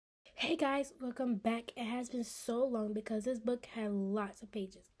Hey guys, welcome back. It has been so long because this book had lots of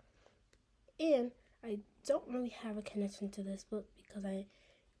pages. And I don't really have a connection to this book because I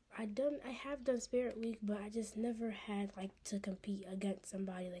have done Spirit Week, but I just never had to compete against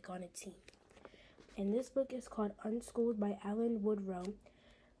somebody on a team. And this book is called Unschooled by Alan Woodrow.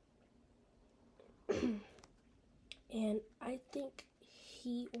 And I think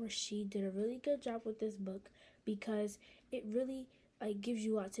he or she did a really good job with this book because it really gives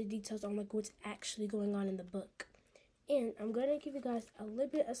you lots of details on what's actually going on in the book. And I'm going to give you guys a little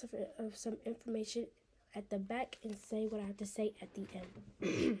bit of some information at the back and say what I have to say at the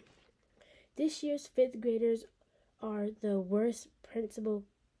end. This year's 5th graders are the worst Principal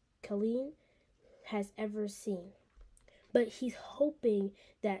Klein has ever seen. But he's hoping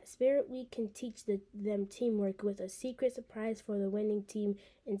that Spirit Week can teach them teamwork with a secret surprise for the winning team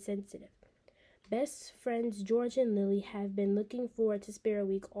insensitive. Best friends George and Lily have been looking forward to Spirit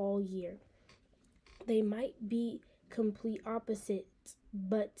Week all year. They might be complete opposites,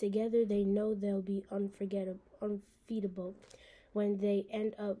 but together they know they'll be unfeasible when they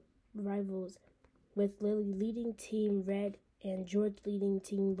end up rivals, with Lily leading Team Red and George leading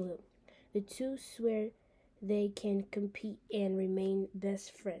Team Blue. The two swear they can compete and remain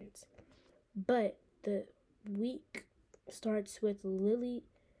best friends. But the week starts with Lily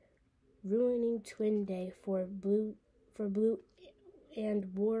ruining Twin Day for Blue,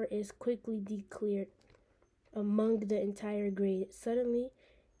 and war is quickly declared among the entire grade. Suddenly,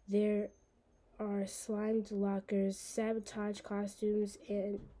 there are slimed lockers, sabotage costumes,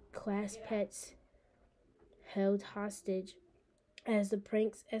 and class pets held hostage. As the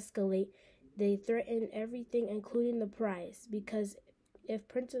pranks escalate, they threaten everything, including the prize, because if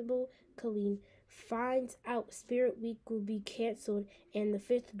Principal Klein finds out, Spirit Week will be canceled and the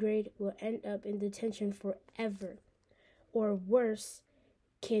 5th grade will end up in detention forever. Or worse,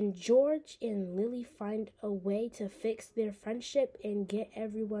 can George and Lily find a way to fix their friendship and get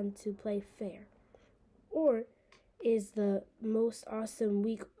everyone to play fair? Or is the most awesome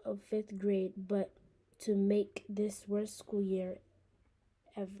week of 5th grade but to make this worst school year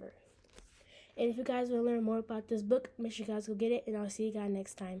ever? And if you guys want to learn more about this book, make sure you guys go get it, and I'll see you guys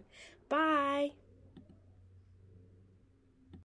next time. Bye!